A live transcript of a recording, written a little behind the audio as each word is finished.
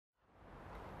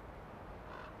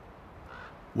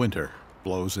Winter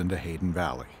blows into Hayden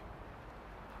Valley,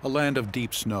 a land of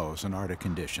deep snows and Arctic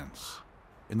conditions,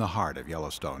 in the heart of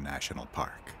Yellowstone National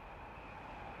Park.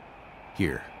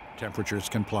 Here, temperatures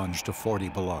can plunge to 40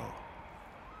 below.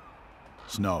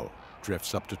 Snow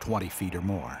drifts up to 20 feet or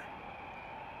more.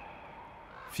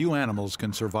 Few animals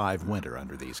can survive winter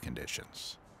under these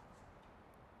conditions.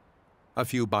 A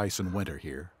few bison winter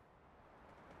here,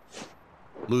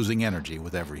 losing energy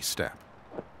with every step.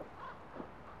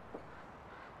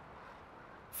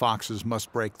 Foxes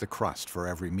must break the crust for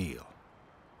every meal.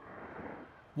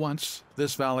 Once,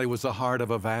 this valley was the heart of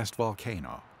a vast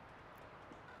volcano.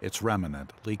 Its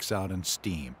remnant leaks out in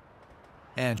steam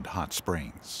and hot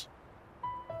springs.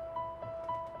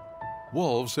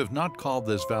 Wolves have not called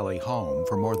this valley home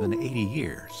for more than 80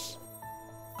 years,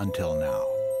 until now.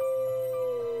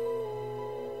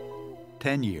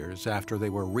 10 years after they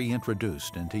were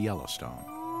reintroduced into Yellowstone.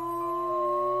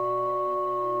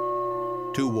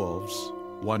 Two wolves,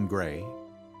 one gray,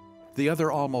 the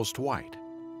other almost white,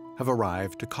 have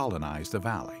arrived to colonize the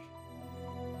valley.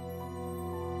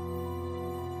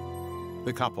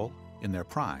 The couple, in their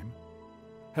prime,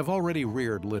 have already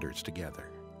reared litters together.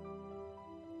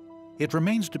 It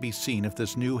remains to be seen if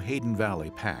this new Hayden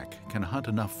Valley pack can hunt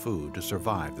enough food to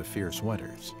survive the fierce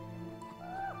winters,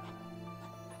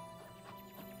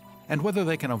 and whether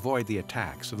they can avoid the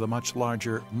attacks of the much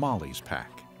larger Molly's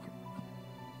pack,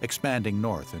 expanding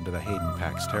north into the Hayden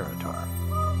Pack's territory.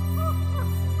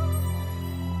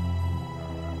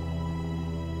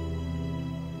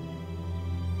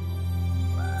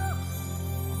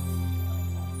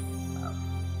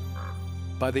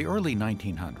 By the early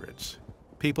 1900s,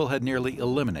 people had nearly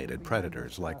eliminated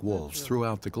predators like wolves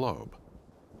throughout the globe.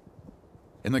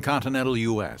 In the continental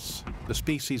U.S., the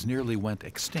species nearly went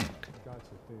extinct.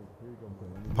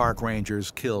 Park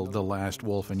rangers killed the last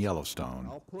wolf in Yellowstone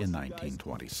in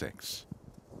 1926.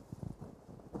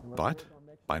 But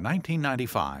by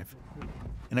 1995,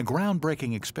 in a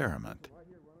groundbreaking experiment,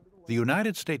 the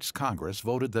United States Congress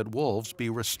voted that wolves be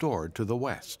restored to the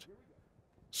West.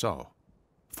 So,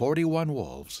 41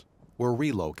 wolves were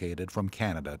relocated from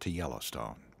Canada to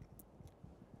Yellowstone.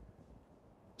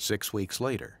 6 weeks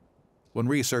later, when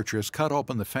researchers cut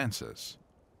open the fences,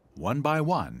 one by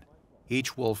one,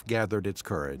 each wolf gathered its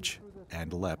courage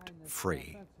and leapt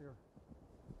free.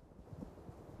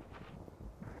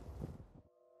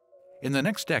 In the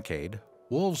next decade,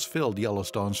 wolves filled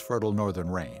Yellowstone's fertile northern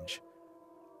range,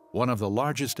 one of the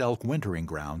largest elk wintering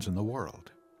grounds in the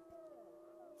world.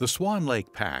 The Swan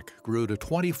Lake pack grew to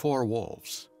 24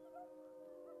 wolves.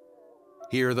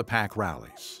 Here the pack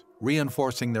rallies,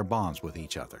 reinforcing their bonds with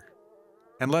each other,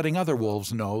 and letting other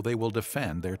wolves know they will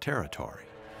defend their territory.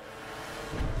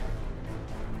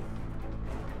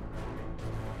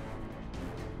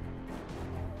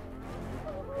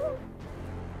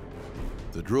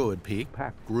 The Druid Peak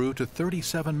pack grew to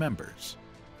 37 members,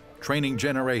 training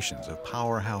generations of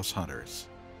powerhouse hunters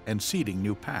and seeding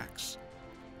new packs.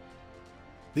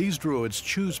 These druids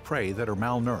choose prey that are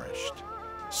malnourished,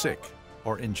 sick,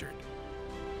 or injured.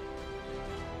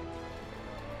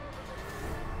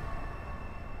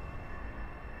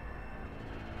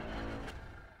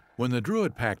 When the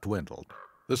Druid pack dwindled,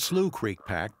 the Slough Creek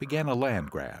pack began a land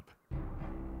grab.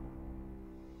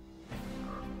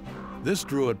 This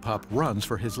Druid pup runs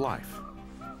for his life.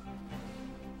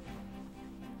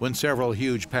 When several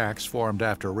huge packs formed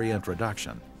after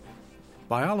reintroduction,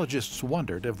 biologists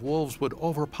wondered if wolves would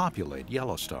overpopulate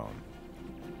Yellowstone.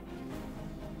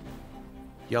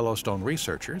 Yellowstone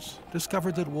researchers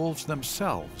discovered that wolves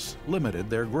themselves limited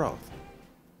their growth.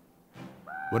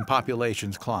 When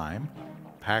populations climb,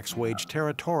 packs wage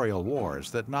territorial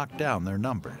wars that knock down their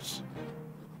numbers.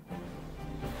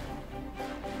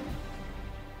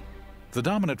 The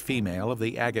dominant female of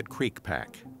the Agate Creek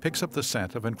pack picks up the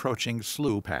scent of encroaching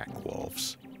Slough pack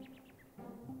wolves.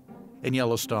 In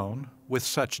Yellowstone, with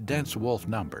such dense wolf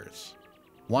numbers,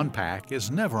 one pack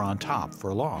is never on top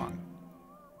for long.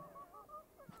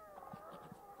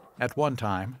 At one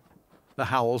time, the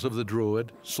howls of the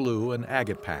Druid, Slough, and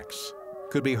Agate packs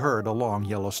could be heard along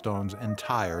Yellowstone's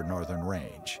entire northern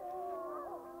range.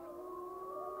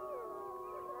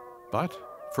 But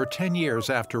for 10 years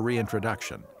after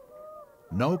reintroduction,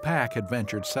 no pack had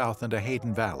ventured south into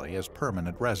Hayden Valley as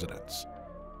permanent residents.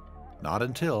 Not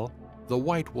until the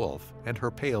white wolf and her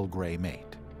pale gray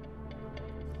mate.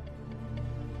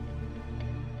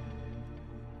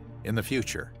 In the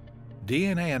future,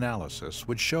 DNA analysis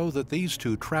would show that these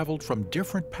two traveled from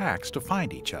different packs to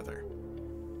find each other.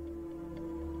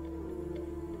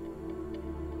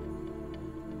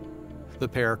 The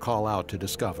pair call out to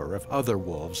discover if other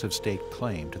wolves have staked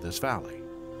claim to this valley.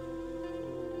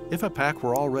 If a pack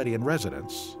were already in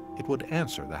residence, it would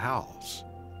answer the howls.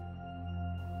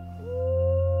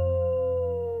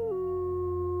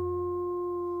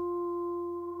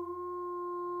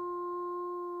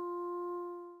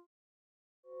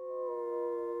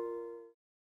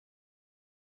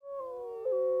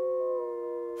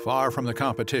 Far from the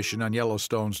competition on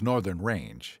Yellowstone's northern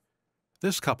range,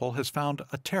 this couple has found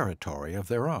a territory of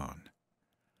their own.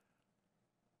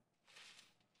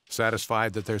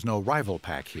 Satisfied that there's no rival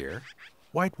pack here,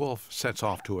 White Wolf sets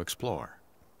off to explore.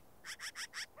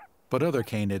 But other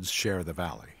canids share the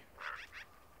valley.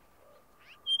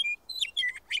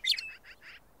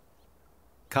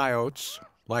 Coyotes,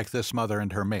 like this mother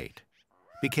and her mate,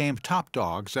 became top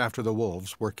dogs after the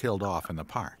wolves were killed off in the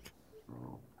park.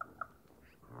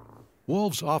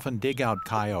 Wolves often dig out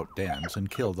coyote dens and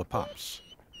kill the pups.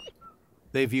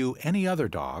 They view any other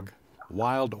dog,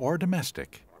 wild or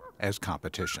domestic, as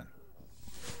competition.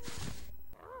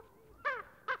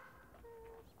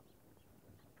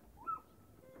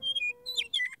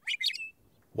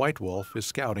 White Wolf is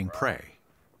scouting prey.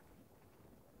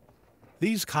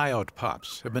 These coyote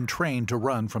pups have been trained to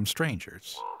run from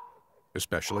strangers,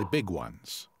 especially big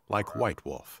ones, like White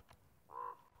Wolf.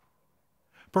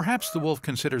 Perhaps the wolf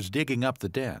considers digging up the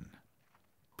den,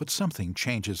 but something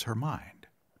changes her mind.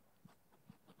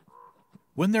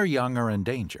 When their young are in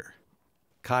danger,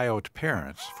 coyote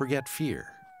parents forget fear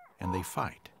and they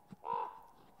fight.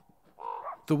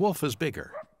 The wolf is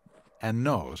bigger and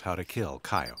knows how to kill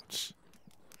coyotes.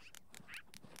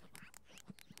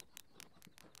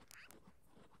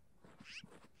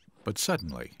 But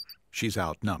suddenly, she's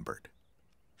outnumbered.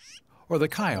 Or the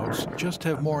coyotes just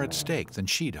have more at stake than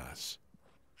she does.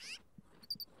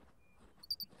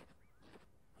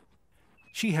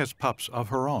 She has pups of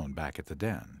her own back at the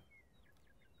den.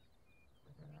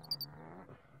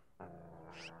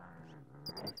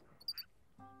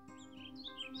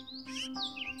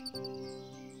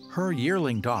 Her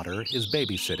yearling daughter is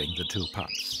babysitting the two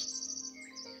pups.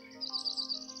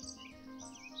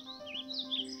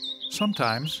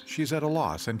 Sometimes she's at a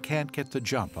loss and can't get the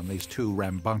jump on these two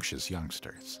rambunctious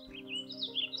youngsters.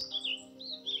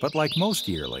 But like most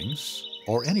yearlings,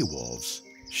 or any wolves,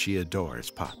 she adores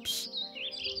pups.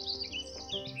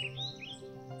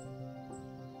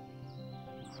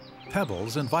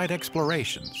 Pebbles invite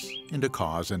explorations into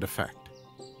cause and effect.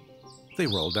 They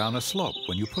roll down a slope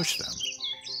when you push them.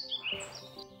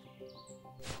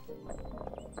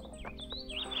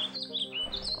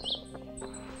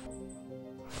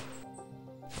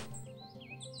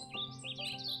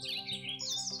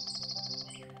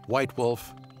 White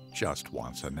Wolf just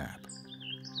wants a nap.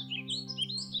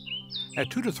 At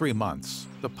 2 to 3 months,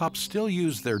 the pups still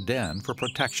use their den for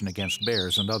protection against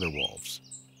bears and other wolves,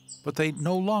 but they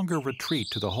no longer retreat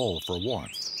to the hole for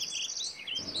warmth.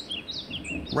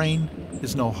 Rain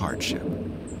is no hardship.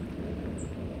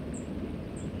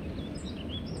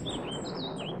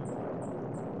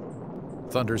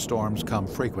 Thunderstorms come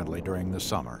frequently during the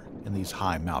summer in these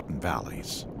high mountain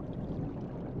valleys.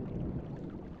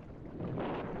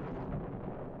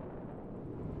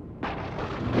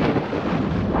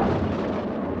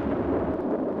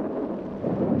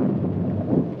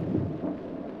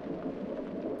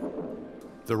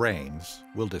 The rains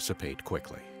will dissipate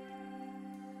quickly.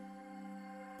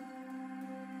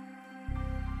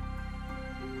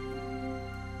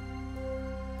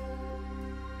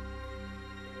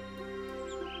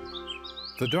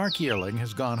 The dark yearling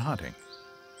has gone hunting.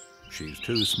 She's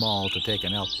too small to take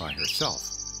an elk by herself,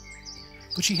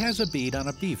 but she has a bead on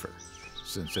a beaver,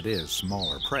 since it is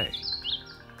smaller prey.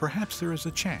 Perhaps there is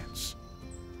a chance.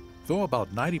 Though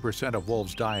about 90% of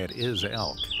wolves' diet is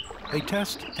elk, they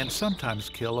test and sometimes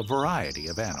kill a variety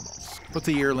of animals, but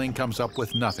the yearling comes up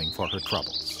with nothing for her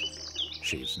troubles.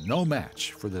 She's no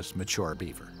match for this mature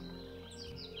beaver.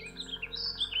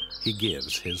 He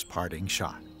gives his parting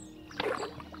shot.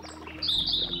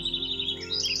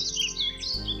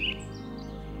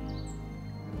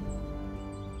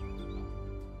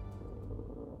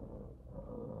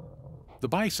 The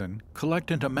bison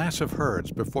collect into massive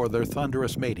herds before their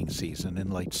thunderous mating season in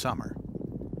late summer.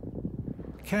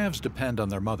 Calves depend on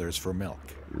their mothers for milk,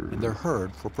 and their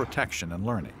herd for protection and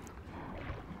learning.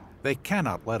 They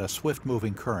cannot let a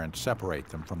swift-moving current separate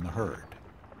them from the herd.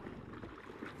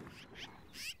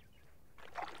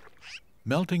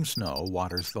 Melting snow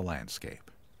waters the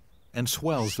landscape and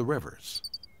swells the rivers,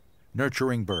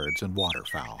 nurturing birds and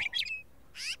waterfowl.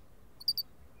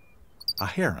 A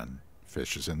heron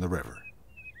fishes in the river.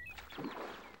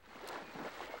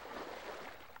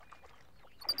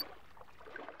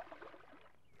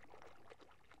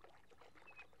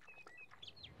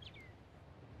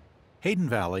 Hayden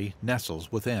Valley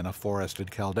nestles within a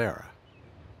forested caldera,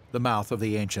 the mouth of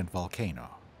the ancient volcano.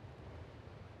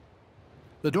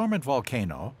 The dormant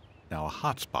volcano, now a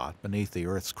hot spot beneath the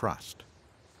Earth's crust,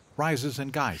 rises in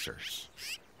geysers,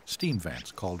 steam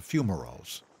vents called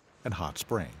fumaroles, and hot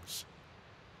springs.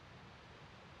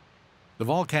 The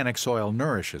volcanic soil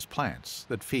nourishes plants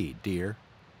that feed deer,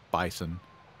 bison,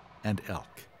 and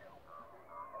elk.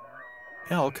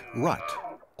 Elk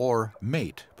rut, or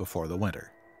mate, before the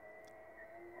winter.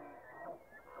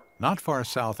 Not far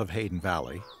south of Hayden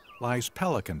Valley lies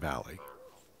Pelican Valley,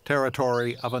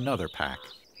 territory of another pack,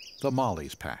 the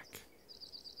Molly's pack.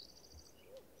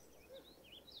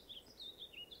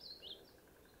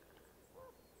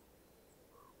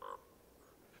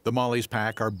 The Molly's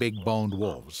pack are big-boned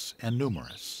wolves and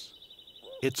numerous.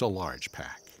 It's a large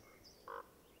pack.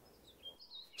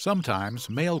 Sometimes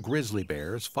male grizzly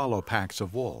bears follow packs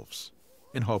of wolves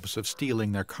in hopes of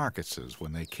stealing their carcasses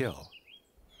when they kill.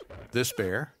 This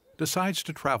bear decides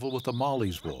to travel with the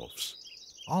Molly's wolves,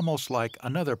 almost like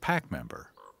another pack member,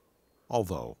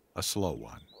 although a slow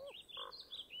one.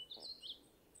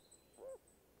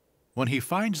 When he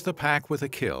finds the pack with a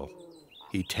kill,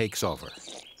 he takes over.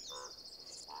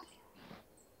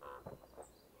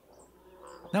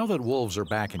 Now that wolves are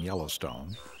back in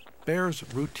Yellowstone, bears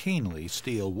routinely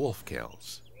steal wolf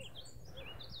kills.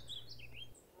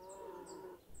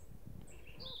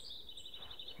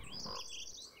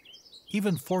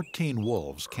 Even 14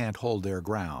 wolves can't hold their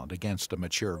ground against a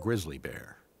mature grizzly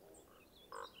bear.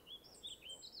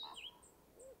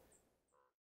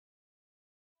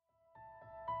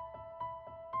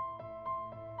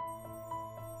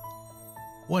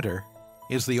 Winter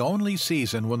is the only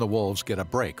season when the wolves get a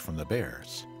break from the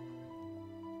bears.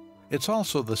 It's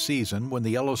also the season when the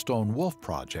Yellowstone Wolf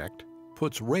Project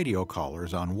puts radio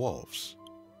collars on wolves.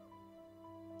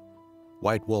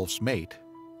 White wolf's mate,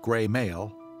 gray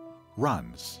male,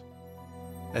 runs,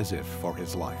 as if for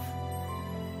his life.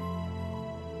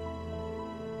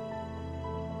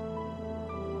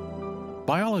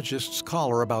 Biologists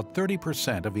collar about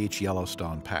 30% of each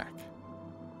Yellowstone pack.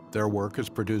 Their work has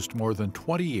produced more than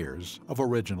 20 years of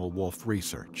original wolf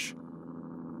research.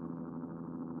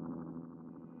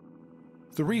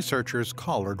 The researchers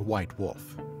collared White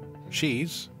Wolf.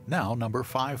 She's now number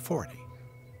 540.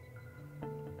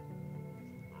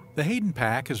 The Hayden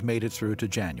pack has made it through to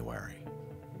January.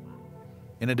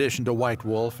 In addition to White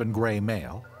Wolf and Gray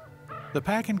Male, the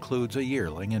pack includes a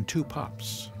yearling and 2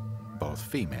 pups, both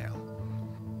female.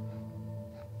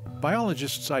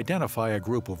 Biologists identify a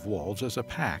group of wolves as a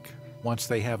pack once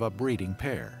they have a breeding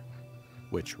pair,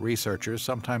 which researchers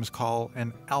sometimes call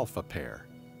an alpha pair,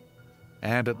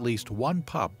 and at least 1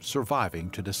 pup surviving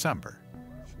to December.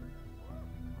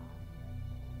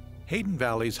 Hayden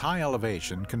Valley's high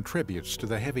elevation contributes to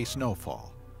the heavy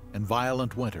snowfall and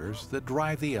violent winters that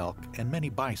drive the elk and many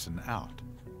bison out.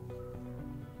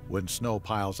 When snow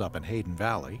piles up in Hayden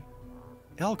Valley,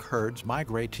 elk herds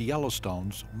migrate to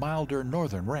Yellowstone's milder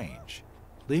northern range,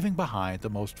 leaving behind the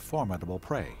most formidable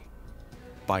prey,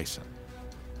 bison.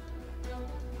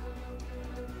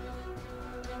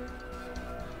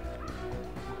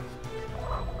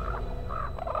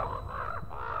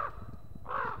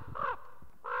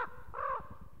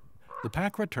 The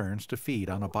pack returns to feed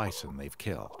on a bison they've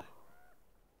killed.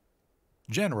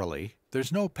 Generally,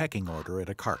 there's no pecking order at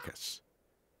a carcass.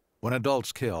 When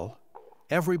adults kill,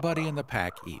 everybody in the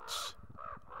pack eats.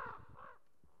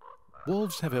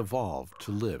 Wolves have evolved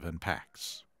to live in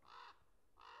packs.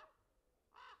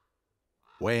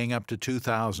 Weighing up to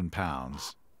 2,000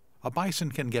 pounds, a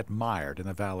bison can get mired in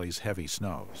the valley's heavy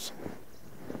snows.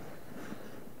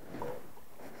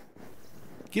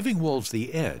 Giving wolves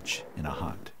the edge in a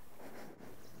hunt.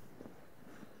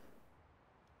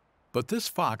 But this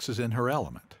fox is in her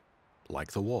element,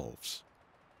 like the wolves.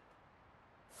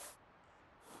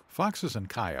 Foxes and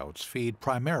coyotes feed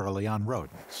primarily on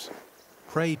rodents,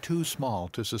 prey too small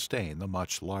to sustain the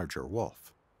much larger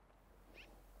wolf.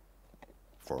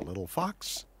 For a little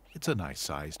fox, it's a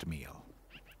nice-sized meal.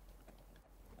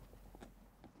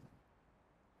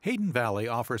 Hayden Valley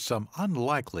offers some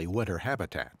unlikely winter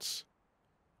habitats.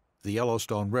 The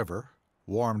Yellowstone River,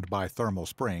 warmed by thermal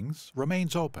springs,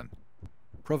 remains open,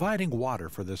 providing water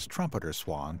for this trumpeter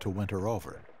swan to winter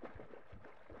over.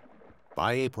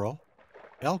 By April,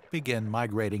 elk begin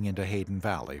migrating into Hayden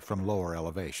Valley from lower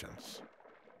elevations.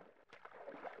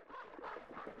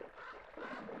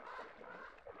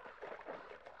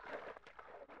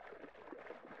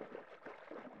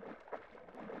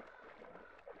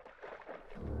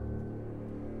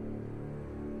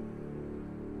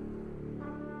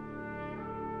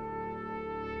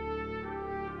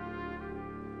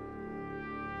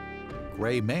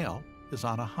 Gray male is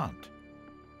on a hunt.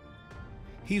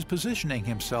 He's positioning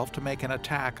himself to make an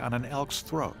attack on an elk's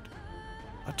throat,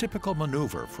 a typical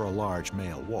maneuver for a large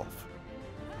male wolf.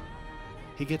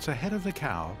 He gets ahead of the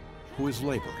cow, who is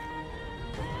laboring.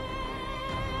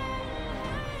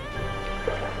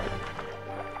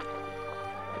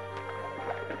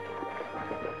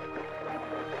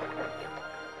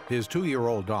 His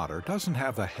 2-year-old daughter doesn't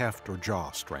have the heft or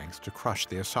jaw strength to crush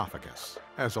the esophagus,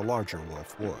 as a larger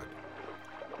wolf would.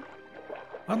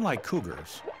 Unlike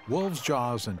cougars, wolves'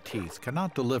 jaws and teeth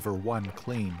cannot deliver one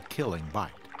clean, killing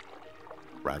bite.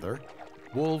 Rather,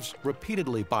 wolves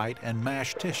repeatedly bite and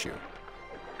mash tissue,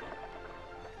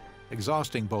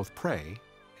 exhausting both prey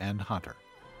and hunter.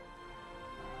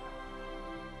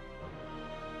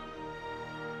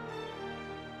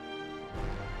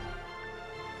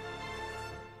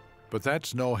 But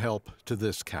that's no help to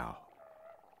this cow.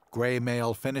 Gray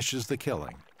male finishes the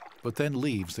killing, but then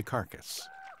leaves the carcass.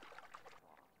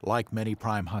 Like many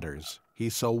prime hunters,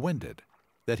 he's so winded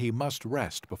that he must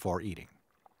rest before eating.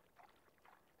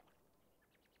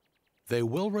 They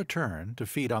will return to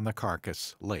feed on the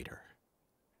carcass later.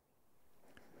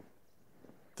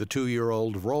 The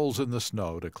 2-year-old rolls in the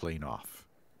snow to clean off.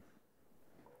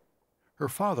 Her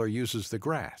father uses the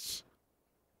grass.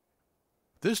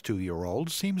 This 2-year-old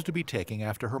seems to be taking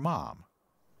after her mom.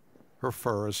 Her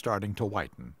fur is starting to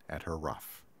whiten at her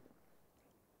ruff.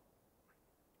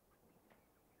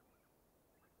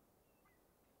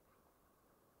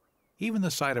 Even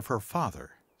the sight of her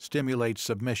father stimulates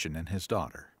submission in his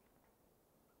daughter.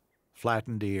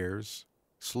 Flattened ears,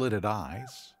 slitted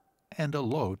eyes, and a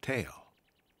low tail.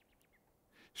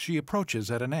 She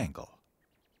approaches at an angle.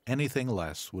 Anything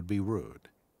less would be rude.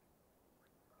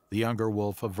 The younger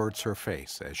wolf averts her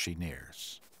face as she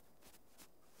nears.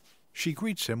 She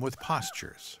greets him with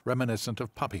postures reminiscent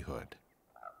of puppyhood,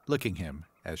 licking him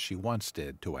as she once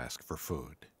did to ask for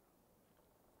food.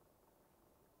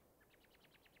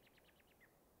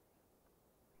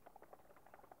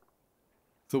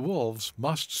 The wolves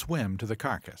must swim to the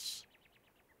carcass.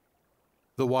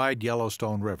 The wide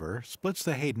Yellowstone River splits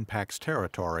the Hayden Pack's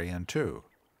territory in two,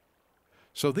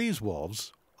 so these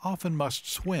wolves often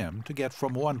must swim to get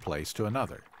from one place to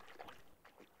another.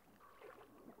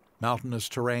 Mountainous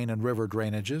terrain and river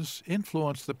drainages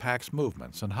influence the pack's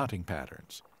movements and hunting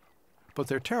patterns, but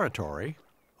their territory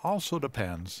also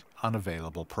depends on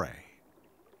available prey.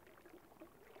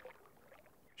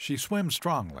 She swims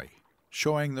strongly,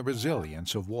 showing the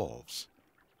resilience of wolves.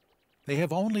 They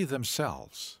have only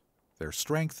themselves, their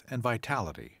strength and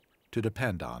vitality, to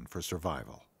depend on for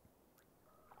survival.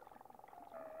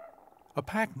 A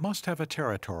pack must have a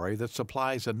territory that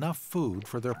supplies enough food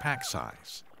for their pack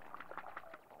size.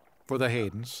 For the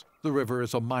Haydens, the river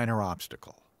is a minor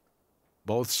obstacle.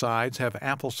 Both sides have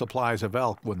ample supplies of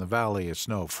elk when the valley is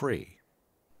snow-free.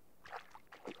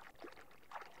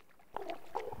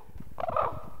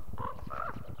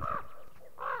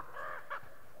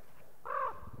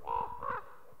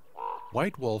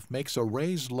 White wolf makes a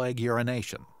raised leg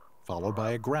urination, followed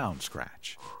by a ground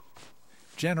scratch.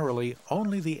 Generally,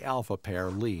 only the alpha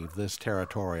pair leave this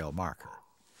territorial marker.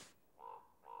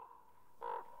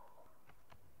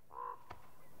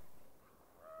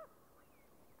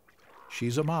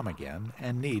 She's a mom again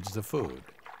and needs the food.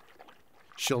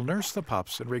 She'll nurse the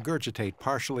pups and regurgitate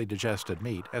partially digested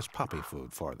meat as puppy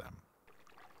food for them.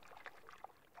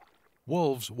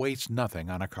 Wolves waste nothing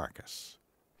on a carcass.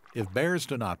 If bears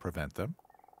do not prevent them,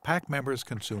 pack members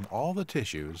consume all the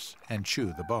tissues and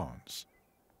chew the bones.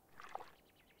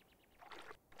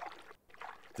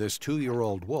 This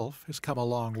 2-year-old wolf has come a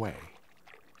long way.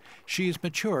 She's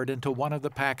matured into one of the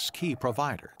pack's key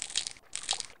providers.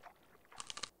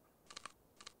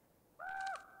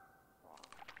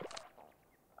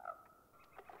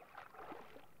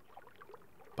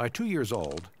 By 2 years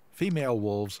old, female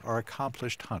wolves are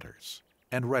accomplished hunters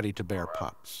and ready to bear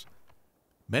pups.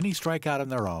 Many strike out on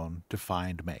their own to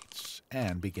find mates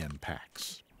and begin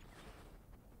packs.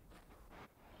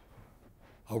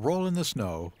 A roll in the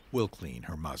snow will clean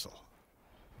her muzzle.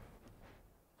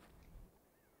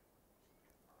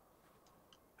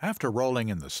 After rolling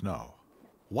in the snow,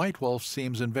 White Wolf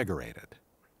seems invigorated,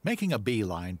 making a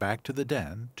beeline back to the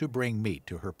den to bring meat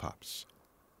to her pups.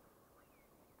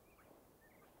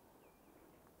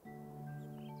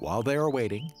 While they are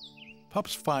waiting,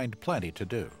 pups find plenty to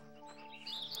do.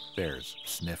 There's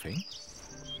sniffing,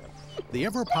 the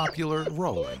ever-popular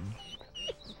rolling,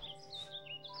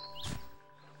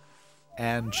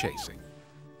 and chasing.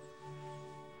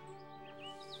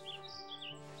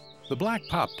 The black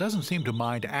pup doesn't seem to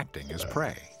mind acting as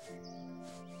prey.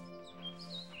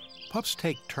 Pups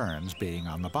take turns being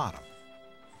on the bottom.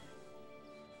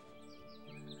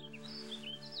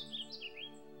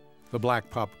 The black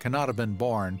pup cannot have been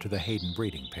born to the Hayden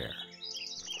breeding pair.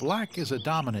 Black is a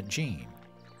dominant gene,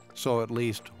 so at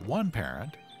least one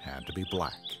parent had to be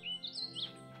black.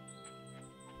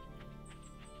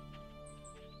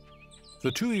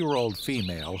 The 2-year-old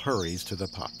female hurries to the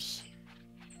pups.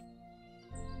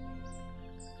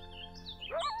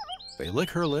 They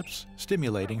lick her lips,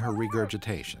 stimulating her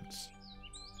regurgitations.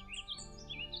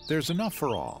 There's enough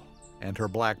for all, and her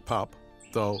black pup,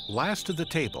 though last to the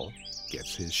table,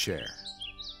 gets his share.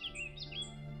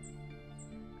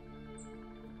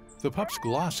 The pup's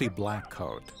glossy black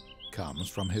coat comes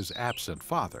from his absent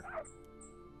father.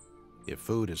 If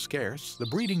food is scarce, the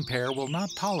breeding pair will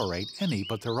not tolerate any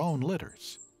but their own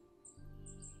litters.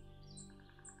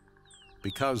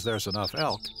 Because there's enough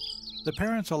elk, the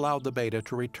parents allowed the beta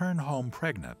to return home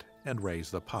pregnant and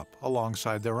raise the pup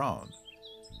alongside their own,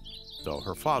 though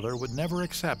her father would never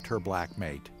accept her black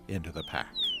mate into the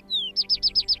pack.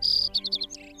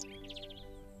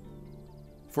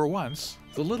 For once,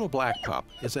 the little black pup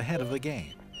is ahead of the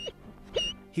game.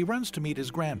 He runs to meet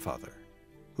his grandfather,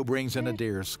 who brings in a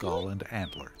deer's skull and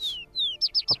antlers,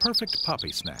 a perfect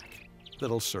puppy snack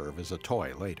that'll serve as a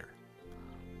toy later.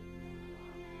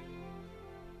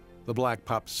 The black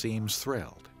pup seems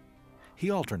thrilled. He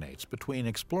alternates between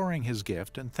exploring his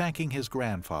gift and thanking his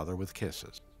grandfather with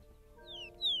kisses.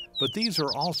 But these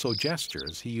are also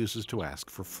gestures he uses to ask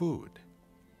for food.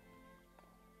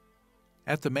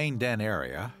 At the main den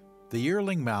area, the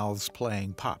yearling mouths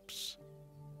playing pups.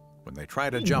 When they try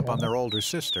to jump on their older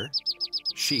sister,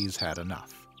 she's had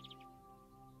enough.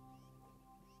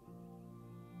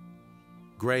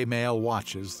 Gray male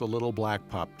watches the little black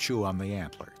pup chew on the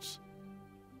antlers.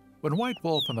 When White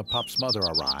Wolf and the pup's mother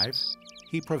arrive,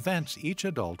 he prevents each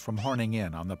adult from horning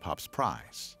in on the pup's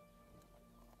prize.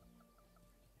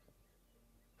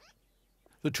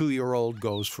 The 2-year-old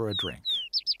goes for a drink,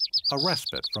 a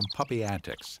respite from puppy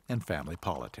antics and family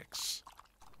politics.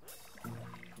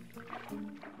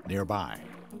 Nearby,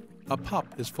 a pup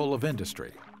is full of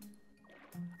industry.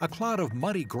 A clod of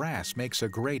muddy grass makes a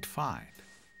great find.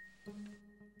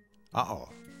 Uh-oh,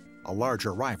 a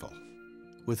larger rival,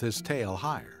 with his tail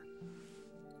higher.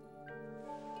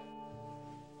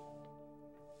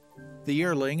 The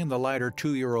yearling and the lighter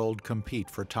 2-year-old compete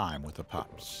for time with the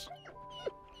pups.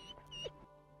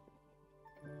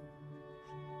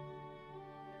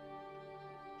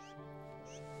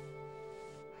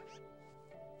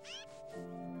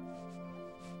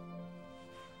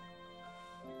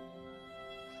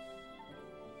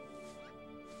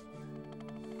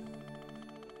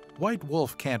 White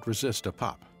Wolf can't resist a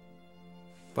pup,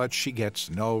 but she gets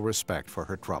no respect for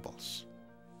her troubles.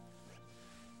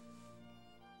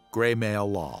 Gray male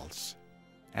lolls,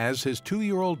 as his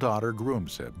 2-year-old daughter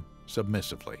grooms him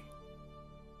submissively,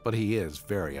 but he is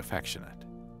very affectionate.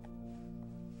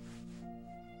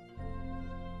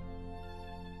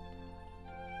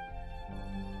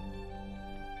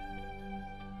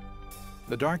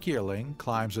 The dark yearling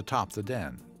climbs atop the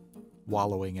den,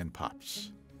 wallowing in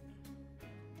pups.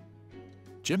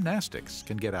 Gymnastics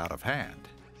can get out of hand.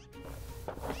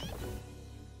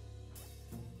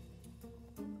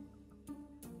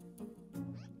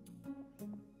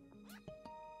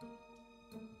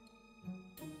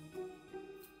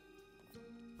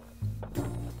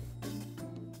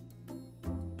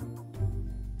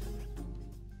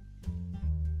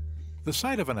 The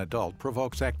sight of an adult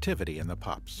provokes activity in the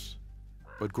pups,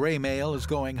 but gray male is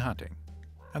going hunting,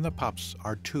 and the pups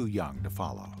are too young to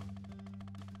follow.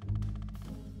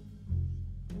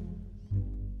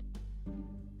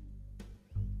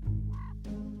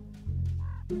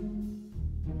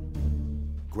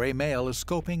 Gray male is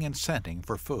scoping and scenting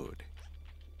for food.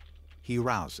 He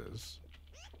rouses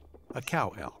a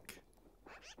cow elk.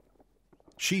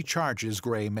 She charges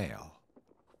gray male.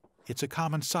 It's a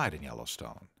common sight in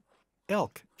Yellowstone.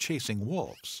 Elk chasing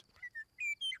wolves.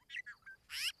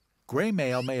 Gray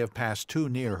male may have passed too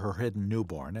near her hidden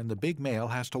newborn, and the big male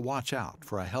has to watch out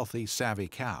for a healthy, savvy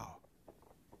cow.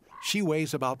 She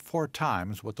weighs about 4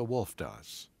 times what the wolf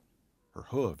does. Her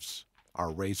hooves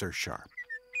are razor sharp.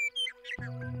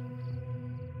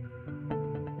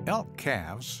 Elk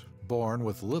calves, born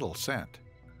with little scent,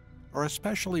 are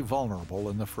especially vulnerable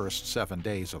in the first 7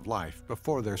 days of life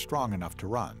before they're strong enough to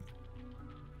run.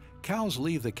 Cows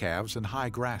leave the calves in high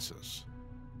grasses,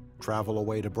 travel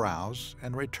away to browse,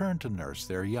 and return to nurse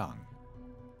their young.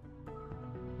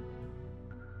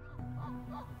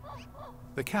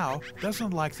 The cow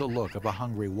doesn't like the look of a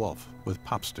hungry wolf with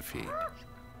pups to feed.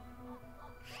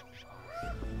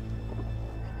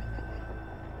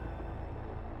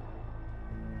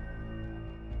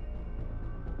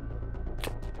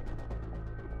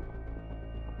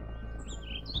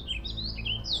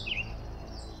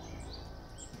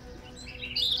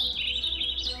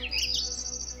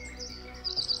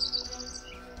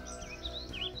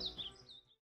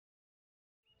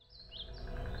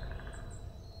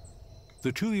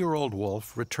 The 2-year-old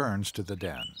wolf returns to the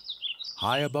den,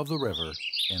 high above the river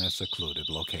in a secluded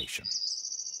location.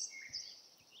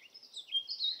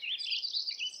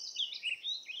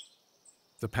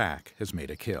 The pack has made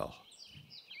a kill.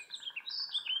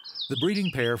 The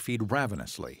breeding pair feed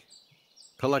ravenously,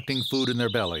 collecting food in their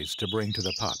bellies to bring to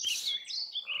the pups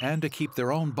and to keep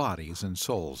their own bodies and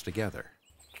souls together.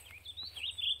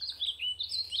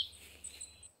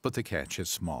 But the catch is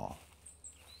small,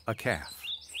 a calf.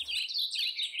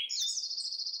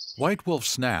 White Wolf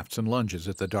snaps and lunges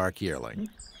at the dark yearling.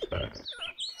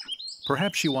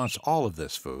 Perhaps she wants all of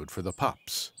this food for the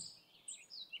pups.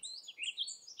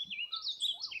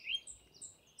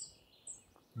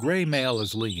 Gray male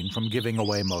is lean from giving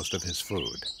away most of his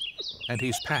food, and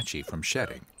he's patchy from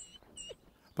shedding.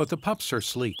 But the pups are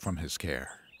sleek from his care.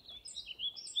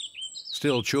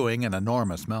 Still chewing an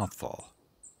enormous mouthful,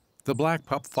 the black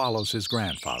pup follows his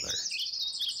grandfather.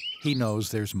 He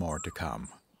knows there's more to come.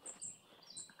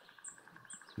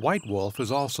 White Wolf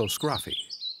is also scruffy,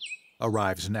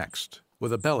 arrives next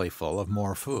with a belly full of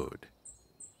more food.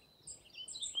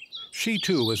 She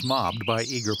too is mobbed by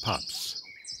eager pups.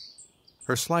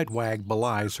 Her slight wag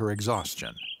belies her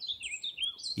exhaustion.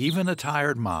 Even a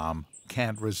tired mom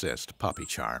can't resist puppy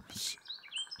charms.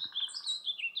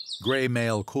 Gray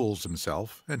male cools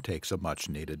himself and takes a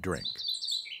much-needed drink.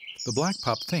 The black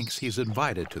pup thinks he's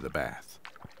invited to the bath.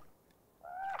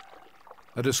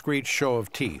 A discreet show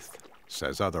of teeth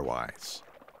says otherwise.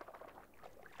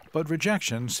 But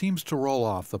rejection seems to roll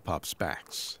off the pups'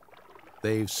 backs.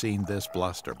 They've seen this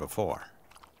bluster before.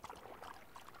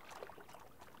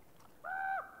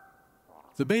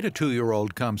 The beta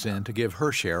 2-year-old comes in to give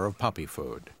her share of puppy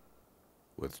food.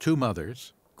 With 2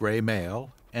 mothers, gray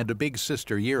male, and a big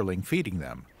sister yearling feeding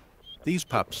them, these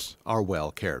pups are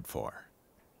well cared for.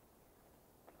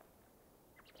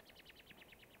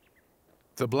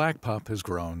 The black pup has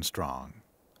grown strong.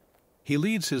 He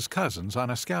leads his cousins on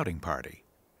a scouting party.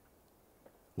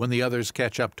 When the others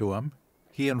catch up to him,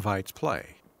 he invites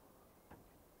play.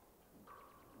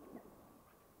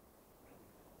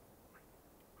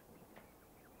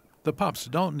 The pups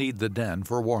don't need the den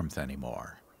for warmth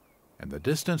anymore, and the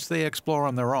distance they explore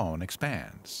on their own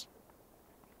expands.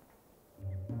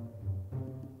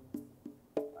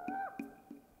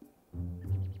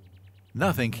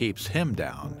 Nothing keeps him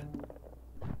down.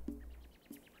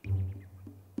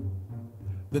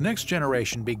 The next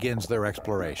generation begins their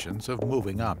explorations of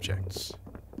moving objects.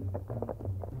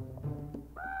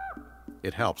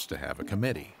 It helps to have a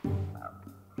committee.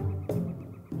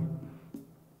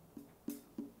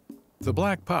 The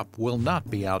black pup will not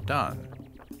be outdone.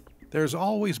 There's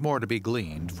always more to be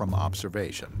gleaned from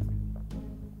observation.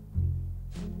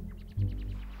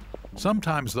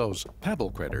 Sometimes those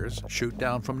pebble critters shoot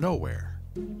down from nowhere.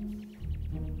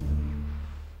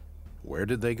 Where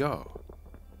did they go?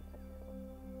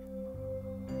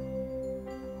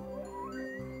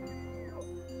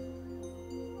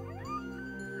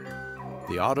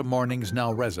 The autumn mornings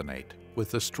now resonate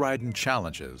with the strident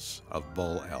challenges of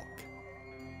bull elk.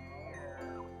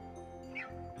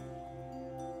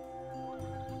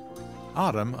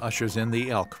 Autumn ushers in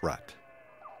the elk rut.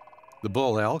 The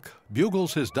bull elk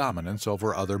bugles his dominance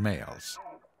over other males.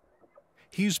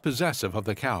 He's possessive of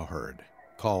the cow herd,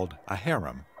 called a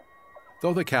harem,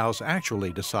 though the cows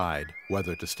actually decide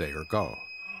whether to stay or go.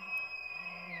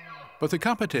 But the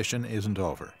competition isn't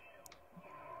over.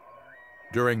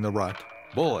 During the rut,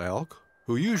 bull elk,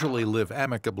 who usually live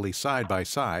amicably side by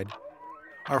side,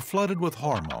 are flooded with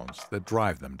hormones that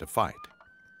drive them to fight.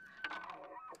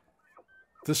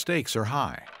 The stakes are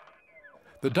high.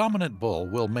 The dominant bull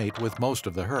will mate with most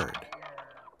of the herd,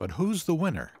 but who's the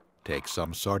winner takes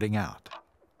some sorting out.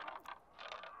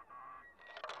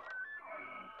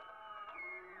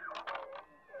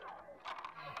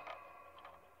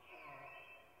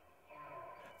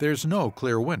 There's no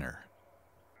clear winner,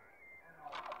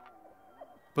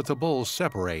 but the bulls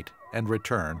separate and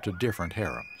return to different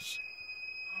harems.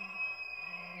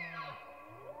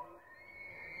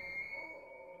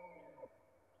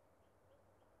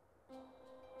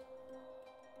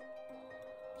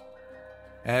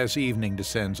 As evening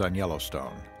descends on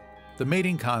Yellowstone, the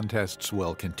mating contests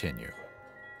will continue.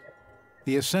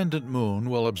 The ascendant moon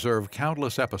will observe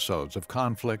countless episodes of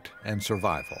conflict and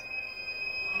survival.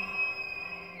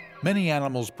 Many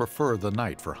animals prefer the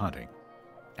night for hunting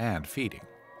and feeding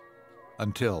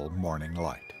until morning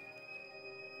light.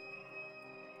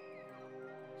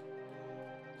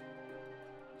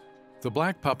 The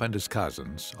black pup and his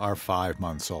cousins are 5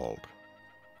 months old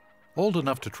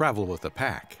enough to travel with the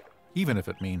pack, even if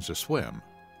it means a swim.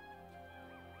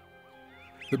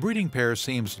 The breeding pair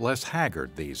seems less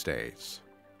haggard these days.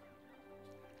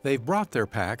 They've brought their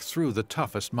pack through the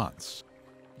toughest months.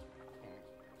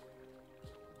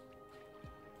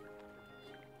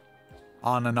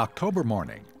 On an October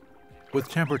morning, with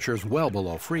temperatures well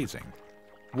below freezing,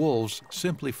 wolves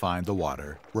simply find the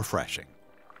water refreshing.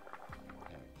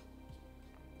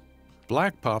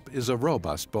 Black Pup is a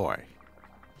robust boy.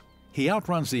 He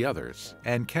outruns the others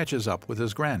and catches up with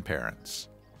his grandparents.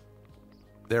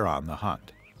 They're on the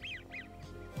hunt.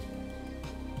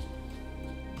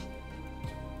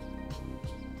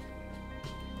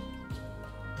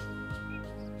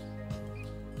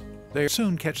 They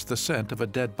soon catch the scent of a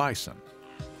dead bison.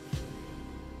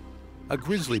 A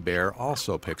grizzly bear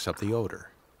also picks up the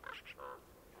odor.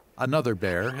 Another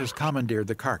bear has commandeered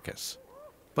the carcass,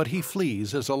 but he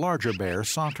flees as a larger bear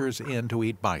saunters in to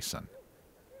eat bison.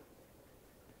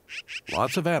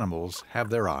 Lots of animals have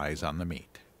their eyes on the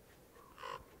meat.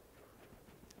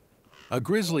 A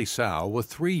grizzly sow with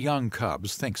 3 young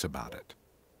cubs thinks about it.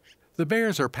 The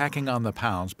bears are packing on the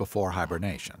pounds before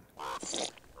hibernation.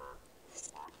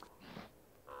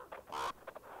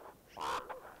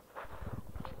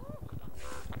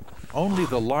 Only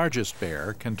the largest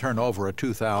bear can turn over a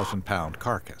 2,000-pound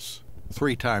carcass,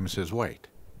 3 times his weight.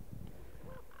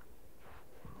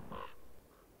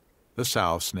 The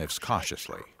sow sniffs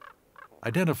cautiously,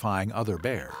 identifying other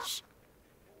bears.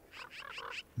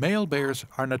 Male bears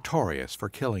are notorious for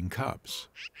killing cubs,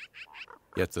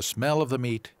 yet the smell of the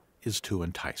meat is too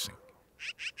enticing.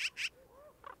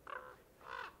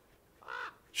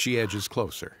 She edges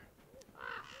closer.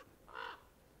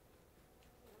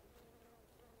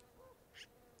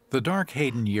 The dark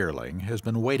Hayden yearling has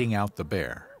been waiting out the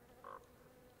bear.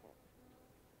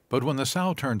 But when the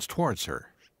sow turns towards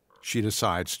her, she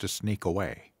decides to sneak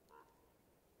away.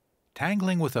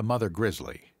 Tangling with a mother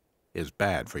grizzly is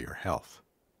bad for your health.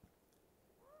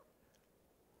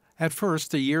 At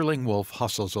first, the yearling wolf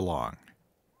hustles along,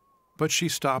 but she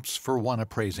stops for one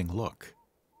appraising look.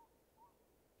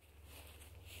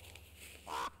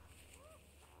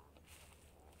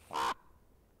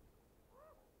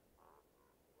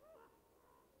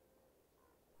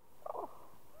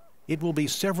 It will be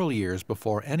several years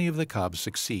before any of the cubs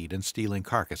succeed in stealing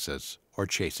carcasses or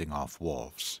chasing off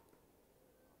wolves.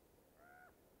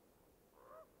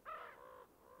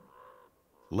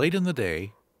 Late in the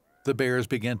day, the bears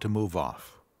begin to move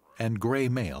off, and gray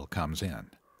male comes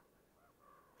in.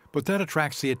 But that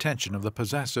attracts the attention of the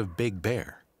possessive big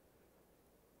bear.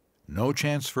 No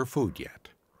chance for food yet.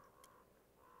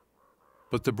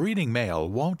 But the breeding male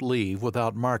won't leave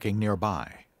without marking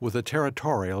nearby with a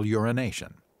territorial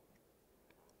urination.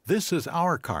 This is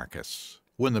our carcass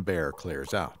when the bear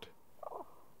clears out.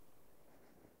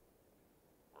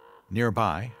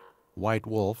 Nearby, White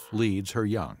Wolf leads her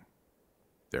young.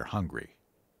 They're hungry.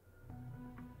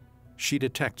 She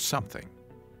detects something.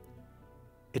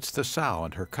 It's the sow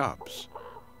and her cubs.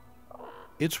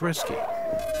 It's risky,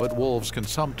 but wolves can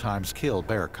sometimes kill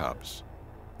bear cubs,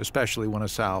 especially when a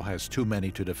sow has too many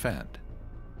to defend.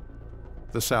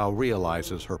 The sow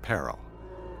realizes her peril.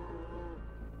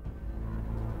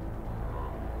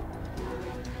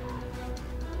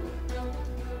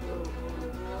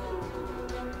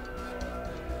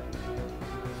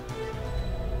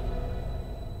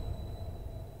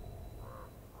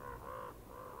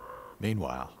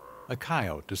 Meanwhile, a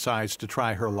coyote decides to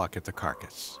try her luck at the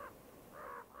carcass.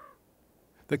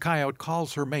 The coyote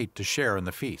calls her mate to share in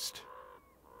the feast.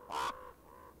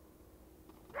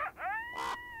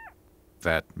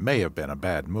 That may have been a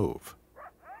bad move.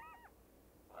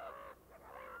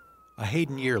 A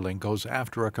Hayden yearling goes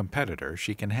after a competitor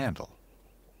she can handle,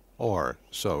 or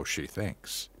so she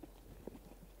thinks.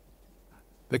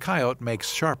 The coyote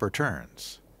makes sharper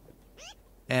turns,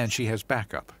 and she has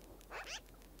backup.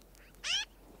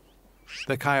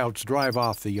 The coyotes drive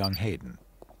off the young Hayden.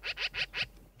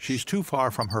 She's too far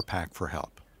from her pack for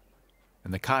help,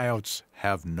 and the coyotes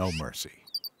have no mercy.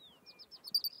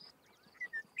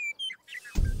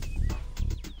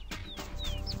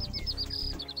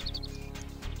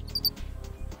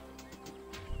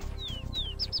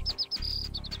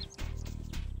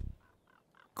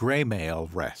 Gray male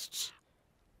rests.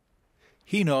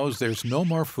 He knows there's no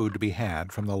more food to be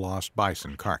had from the lost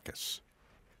bison carcass.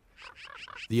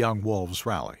 The young wolves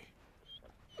rally.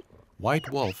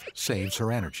 White Wolf saves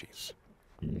her energies.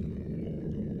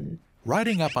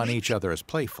 Riding up on each other is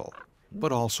playful,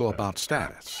 but also about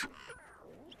status.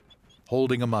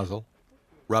 Holding a muzzle,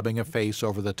 rubbing a face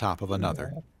over the top of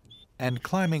another, and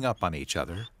climbing up on each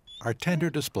other are tender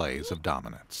displays of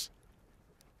dominance.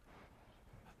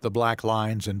 The black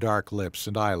lines and dark lips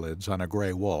and eyelids on a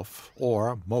gray wolf,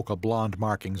 or mocha blonde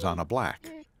markings on a black,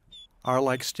 are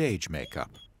like stage makeup.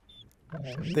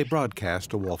 They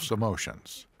broadcast a wolf's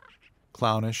emotions,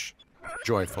 clownish,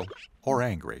 joyful, or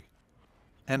angry,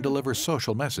 and deliver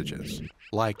social messages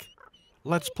like,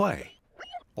 "Let's play,"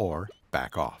 or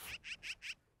 "Back off."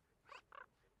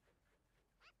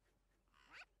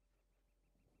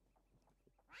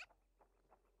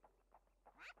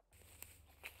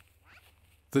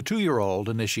 The 2-year-old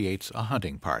initiates a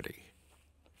hunting party.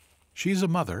 She's a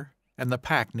mother, and the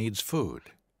pack needs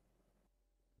food.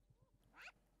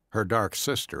 Her dark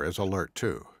sister is alert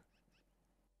too.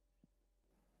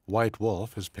 White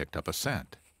Wolf has picked up a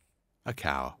scent, a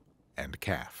cow and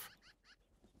calf.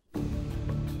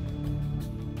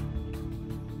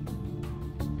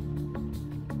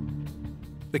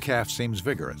 The calf seems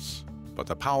vigorous, but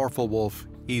the powerful wolf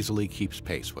easily keeps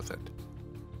pace with it.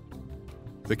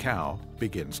 The cow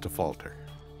begins to falter.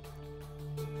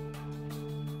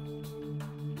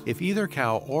 If either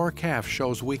cow or calf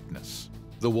shows weakness,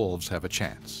 the wolves have a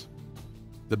chance.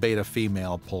 The beta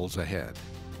female pulls ahead.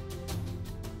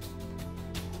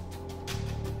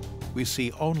 We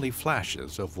see only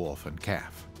flashes of wolf and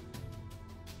calf.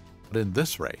 But in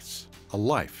this race, a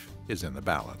life is in the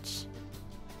balance.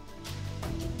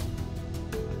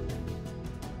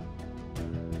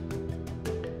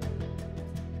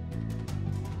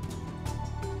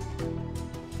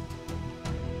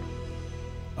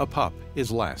 A pup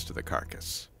is last to the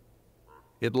carcass.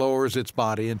 It lowers its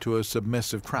body into a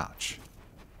submissive crouch.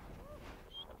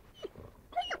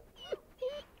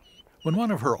 When one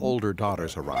of her older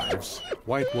daughters arrives,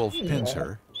 White Wolf pins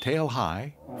her, tail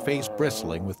high, face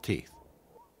bristling with teeth.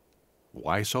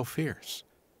 Why so fierce?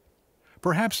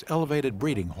 Perhaps elevated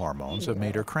breeding hormones have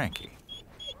made her cranky.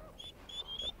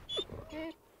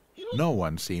 No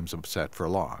one seems upset for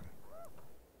long.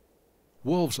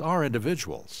 Wolves are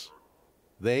individuals.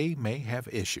 They may have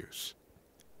issues.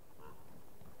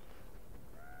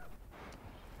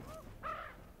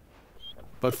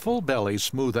 But full bellies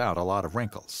smooth out a lot of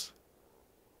wrinkles.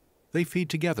 They feed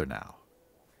together now.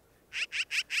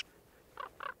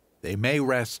 They may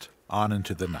rest on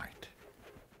into the night.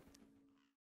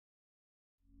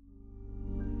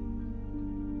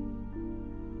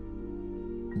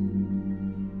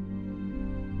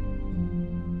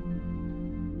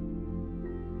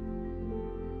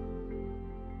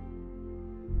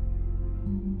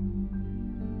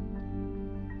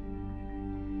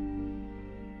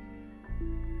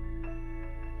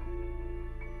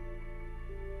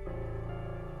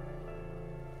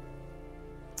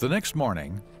 The next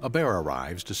morning, a bear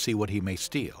arrives to see what he may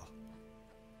steal.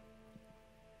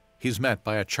 He's met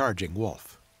by a charging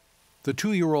wolf, the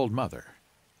 2-year-old mother.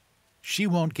 She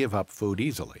won't give up food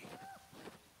easily.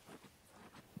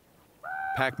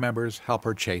 Pack members help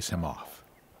her chase him off.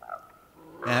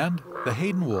 And the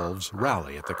Hayden wolves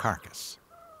rally at the carcass.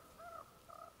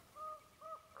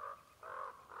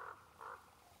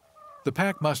 The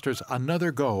pack musters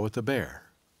another go at the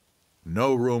bear.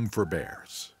 No room for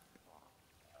bears.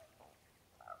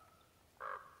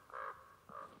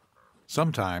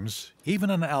 Sometimes, even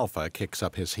an alpha kicks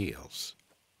up his heels.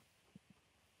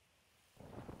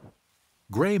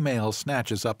 Gray male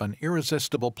snatches up an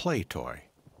irresistible play toy.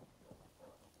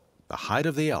 The hide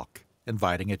of the elk,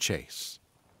 inviting a chase.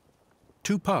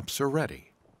 2 pups are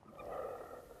ready.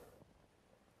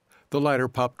 The lighter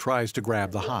pup tries to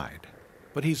grab the hide,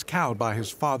 but he's cowed by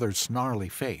his father's snarly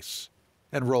face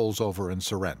and rolls over in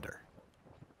surrender.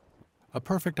 A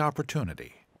perfect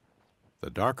opportunity. The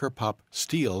darker pup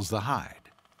steals the hide.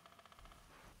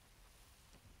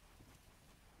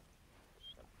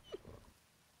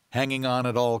 Hanging on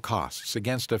at all costs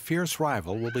against a fierce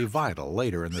rival will be vital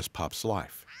later in this pup's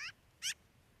life.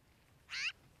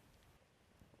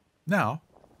 Now,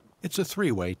 it's a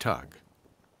 3-way tug.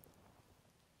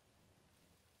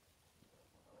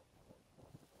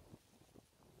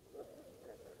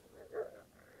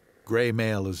 Gray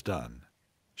male is done,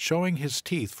 showing his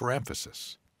teeth for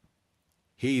emphasis.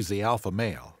 He's the alpha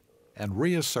male and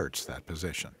reasserts that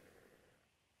position.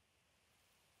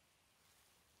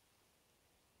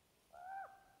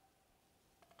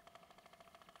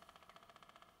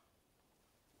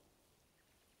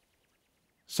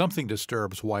 Something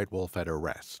disturbs White Wolf at her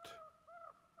rest.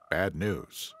 Bad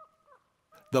news.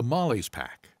 The Molly's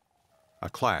pack. A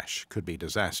clash could be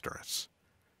disastrous.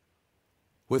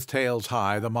 With tails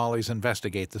high, the Mollies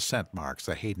investigate the scent marks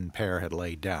the Hayden pair had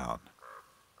laid down.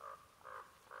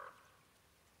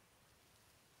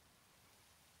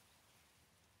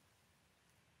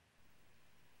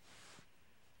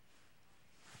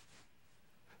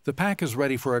 The pack is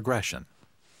ready for aggression,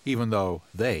 even though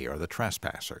they are the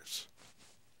trespassers.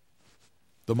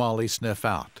 The Mollies sniff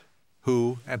out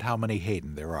who and how many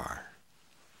Hayden there are.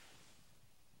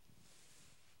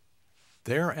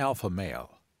 Their alpha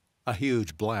male, a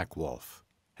huge black wolf,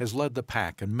 has led the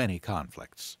pack in many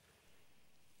conflicts.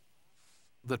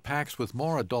 That packs with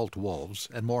more adult wolves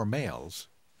and more males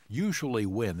usually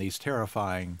win these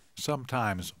terrifying,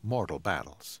 sometimes mortal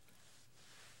battles.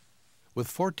 With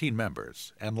 14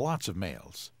 members and lots of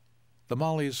males, the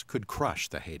Mollies could crush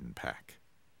the Hayden pack.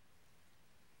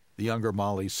 The younger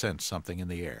Mollies sense something in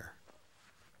the air.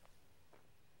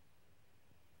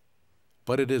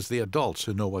 But it is the adults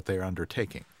who know what they are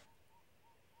undertaking.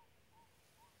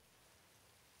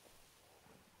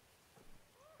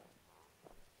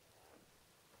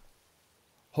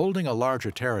 Holding a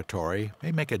larger territory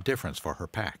may make a difference for her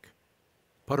pack,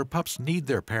 but her pups need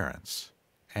their parents,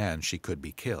 and she could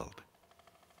be killed.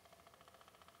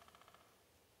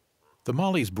 The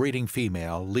Mollie's breeding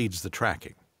female leads the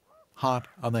tracking, hot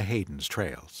on the Hayden's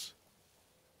trails.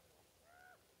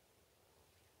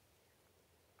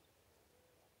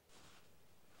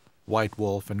 White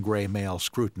wolf and gray male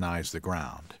scrutinize the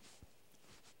ground.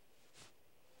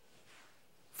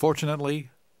 Fortunately,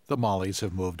 the Mollies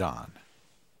have moved on.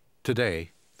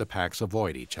 Today, the packs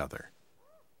avoid each other.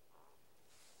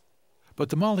 But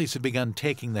the Mollies have begun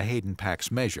taking the Hayden pack's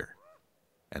measure,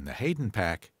 and the Hayden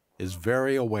pack is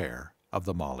very aware of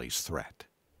the Mollies' threat.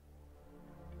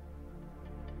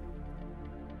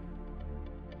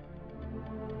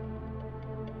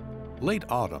 Late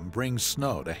autumn brings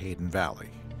snow to Hayden Valley.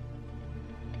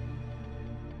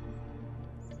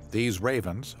 These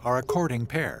ravens are a courting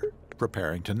pair,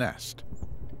 preparing to nest.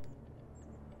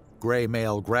 Gray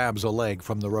male grabs a leg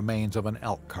from the remains of an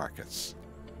elk carcass.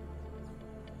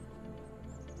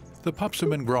 The pups have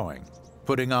been growing,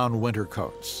 putting on winter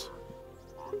coats.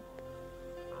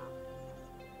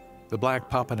 The black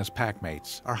pup and his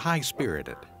packmates are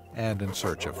high-spirited and in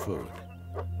search of food.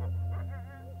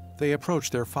 They approach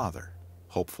their father,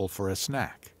 hopeful for a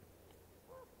snack.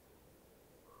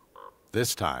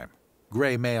 This time,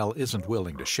 gray male isn't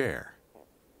willing to share.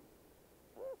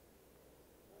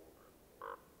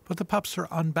 But the pups are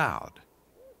unbowed.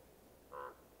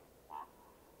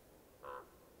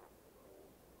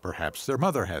 Perhaps their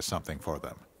mother has something for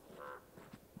them.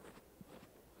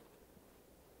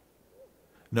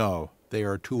 No, they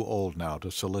are too old now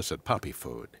to solicit puppy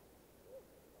food.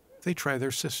 They try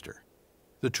their sister,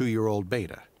 the 2-year-old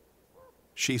Beta.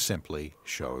 She simply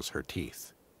shows her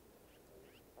teeth.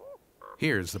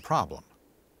 Here's the problem.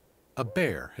 A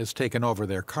bear has taken over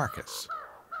their carcass.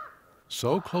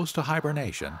 So close to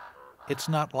hibernation, it's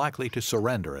not likely to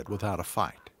surrender it without a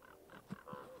fight.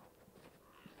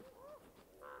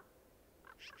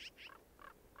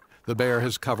 The bear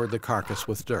has covered the carcass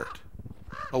with dirt,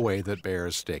 a way that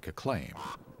bears stake a claim.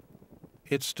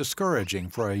 It's discouraging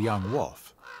for a young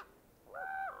wolf.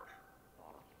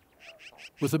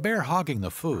 With the bear hogging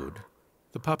the food,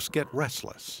 the pups get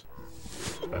restless.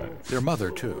 Their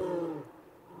mother, too.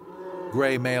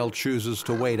 Gray male chooses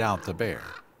to wait out the bear,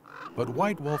 but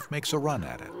white wolf makes a run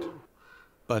at it.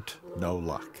 But no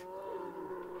luck.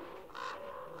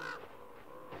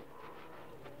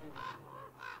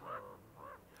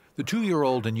 The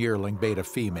 2-year-old and yearling Beta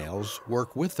females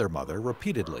work with their mother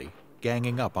repeatedly,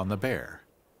 ganging up on the bear.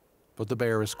 But the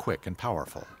bear is quick and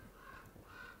powerful.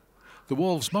 The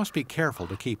wolves must be careful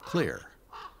to keep clear,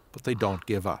 but they don't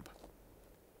give up.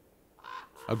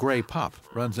 A gray pup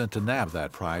runs in to nab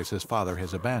that prize his father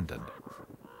has abandoned.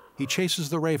 He chases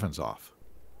the ravens off,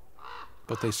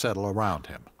 but they settle around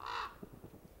him.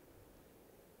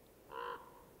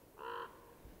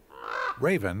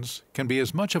 Ravens can be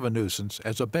as much of a nuisance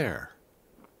as a bear.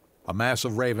 A mass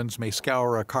of ravens may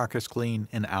scour a carcass clean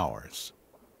in hours.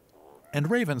 And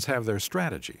ravens have their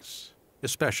strategies,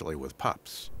 especially with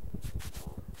pups.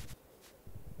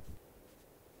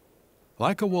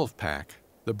 Like a wolf pack,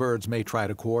 the birds may try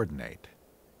to coordinate.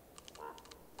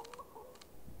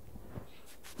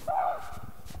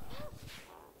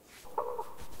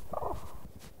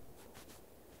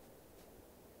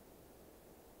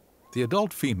 The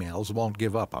adult females won't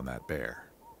give up on that bear.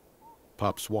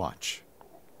 Pups watch,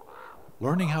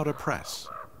 learning how to press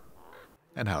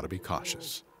and how to be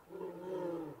cautious.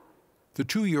 The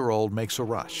 2-year-old makes a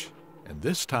rush, and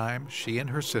this time she and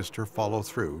her sister follow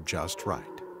through just right.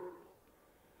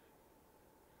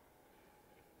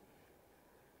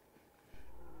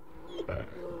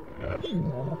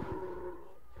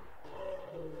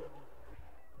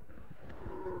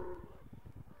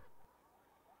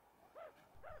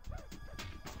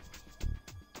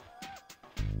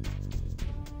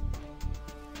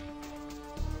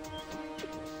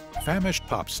 Famished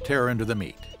pups tear into the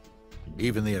meat.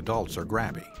 Even the adults are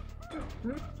grabby.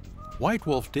 White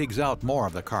wolf digs out more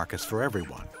of the carcass for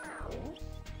everyone,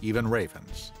 even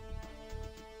ravens.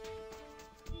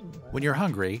 When you're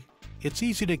hungry, it's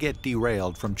easy to get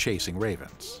derailed from chasing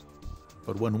ravens.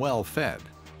 But when well fed,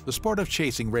 the sport of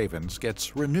chasing ravens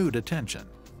gets renewed attention.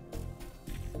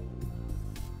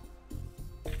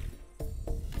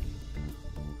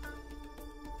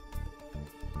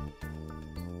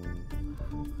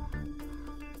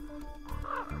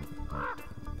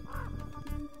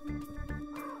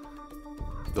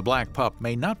 The black pup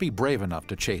may not be brave enough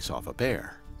to chase off a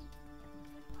bear,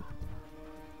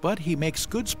 but he makes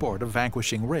good sport of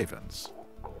vanquishing ravens.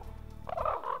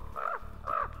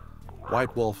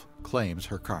 White wolf claims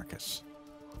her carcass.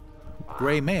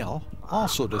 Gray male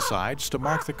also decides to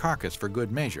mark the carcass for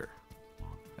good measure,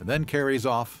 and then carries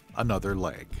off another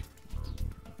leg.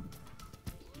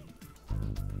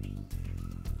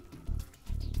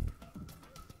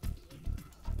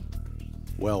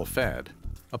 Well fed,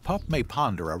 a pup may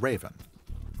ponder a raven.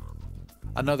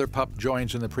 Another pup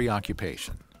joins in the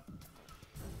preoccupation.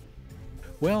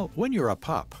 Well, when you're a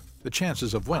pup, the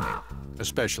chances of winning,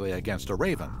 especially against a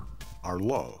raven, are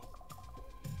low.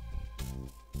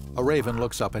 A raven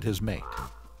looks up at his mate.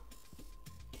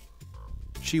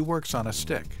 She works on a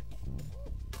stick,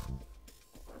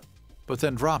 but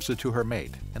then drops it to her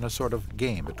mate in a sort of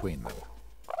game between them.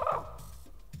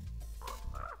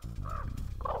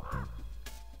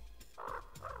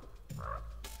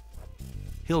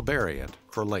 He'll bury it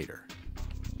for later.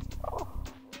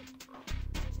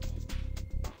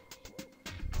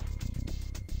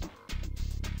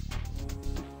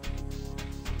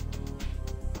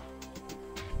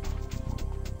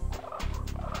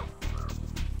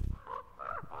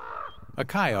 A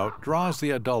coyote draws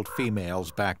the adult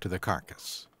females back to the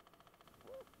carcass.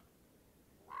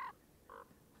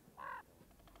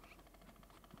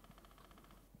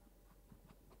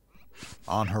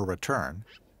 On her return,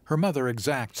 her mother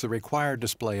exacts the required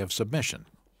display of submission.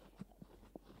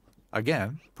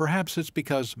 Again, perhaps it's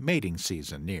because mating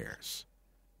season nears.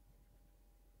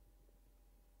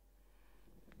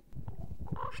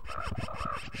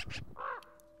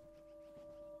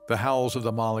 The howls of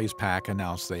the Molly's pack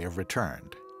announce they have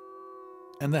returned,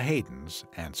 and the Haydens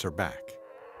answer back.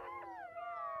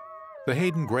 The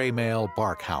Hayden gray male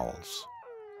bark howls,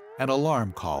 an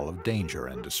alarm call of danger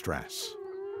and distress.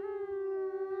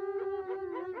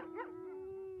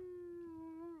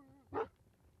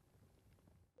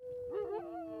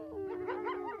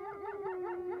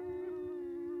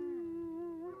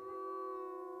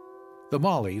 The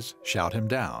Mollies shout him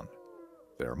down.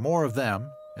 There are more of them,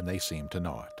 and they seem to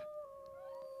know it.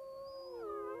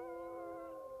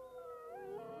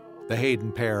 The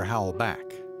Hayden pair howl back,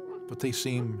 but they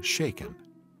seem shaken.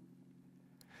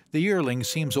 The yearling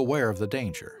seems aware of the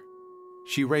danger.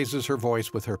 She raises her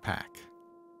voice with her pack.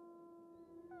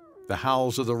 The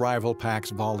howls of the rival packs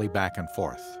volley back and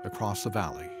forth across the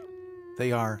valley.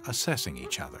 They are assessing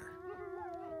each other.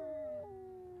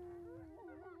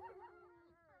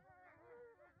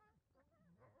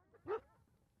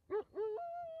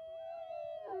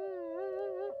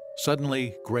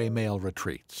 Suddenly, gray male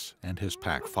retreats, and his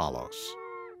pack follows.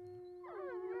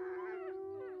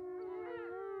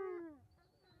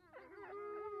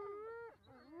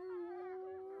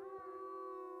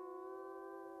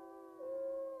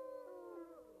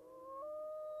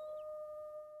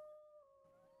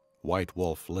 White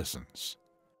wolf listens.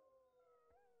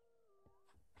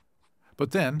 But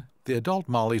then, the adult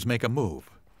mollies make a move.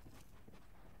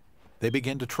 They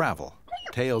begin to travel,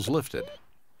 tails lifted,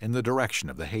 in the direction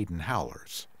of the Hayden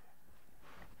howlers.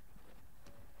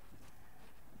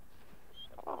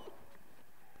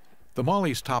 The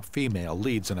molly's top female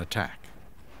leads an attack.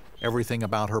 Everything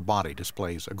about her body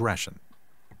displays aggression.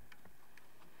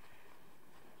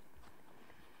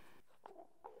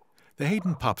 The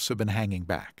Hayden pups have been hanging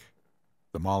back.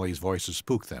 The molly's voices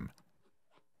spook them,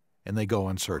 and they go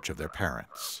in search of their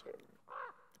parents.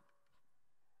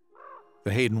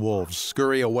 The Hayden wolves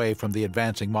scurry away from the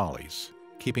advancing mollies,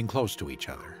 keeping close to each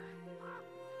other.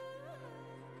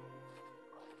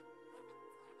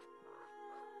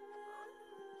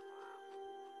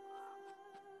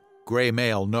 Gray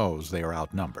male knows they are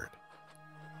outnumbered.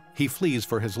 He flees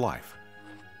for his life.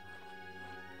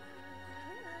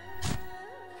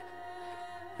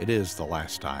 It is the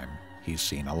last time he's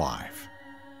seen alive.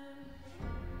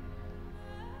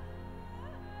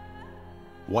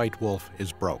 White wolf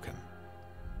is broken.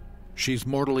 She's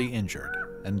mortally injured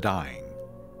and dying,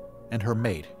 and her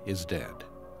mate is dead.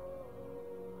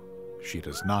 She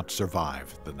does not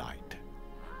survive the night.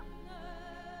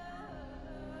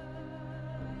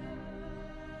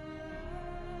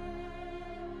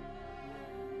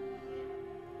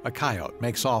 A coyote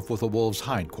makes off with a wolf's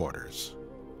hindquarters,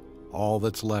 all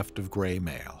that's left of gray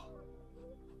male.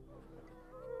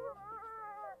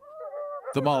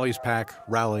 The Molly's pack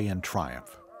rally in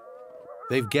triumph.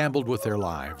 They've gambled with their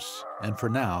lives, and for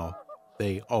now,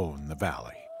 they own the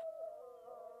valley.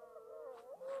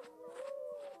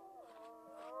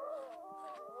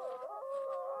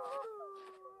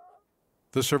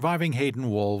 The surviving Hayden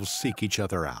wolves seek each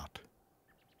other out.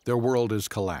 Their world is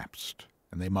collapsed,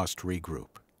 and they must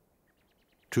regroup.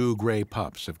 2 gray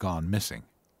pups have gone missing.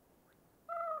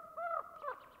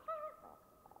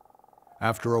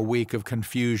 After a week of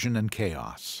confusion and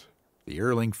chaos, the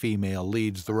yearling female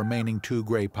leads the remaining 2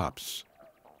 gray pups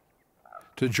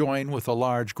to join with a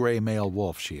large gray male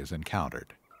wolf she has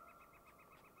encountered,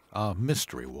 a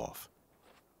mystery wolf.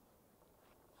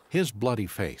 His bloody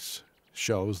face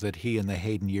shows that he and the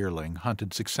Hayden yearling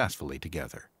hunted successfully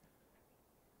together.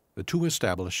 The two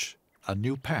establish a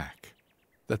new pack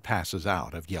that passes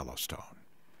out of Yellowstone.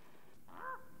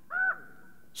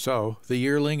 So the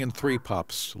yearling and 3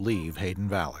 pups leave Hayden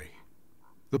Valley,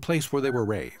 the place where they were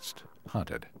raised,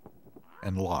 hunted,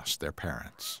 and lost their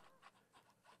parents.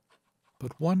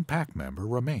 But one pack member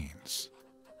remains.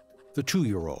 The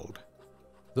 2-year-old,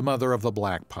 the mother of the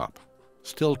black pup,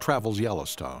 still travels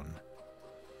Yellowstone.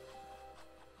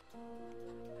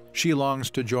 She longs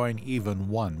to join even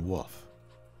one wolf.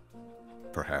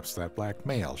 Perhaps that black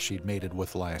male she'd mated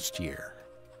with last year.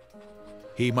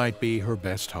 He might be her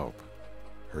best hope,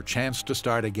 her chance to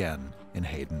start again in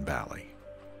Hayden Valley.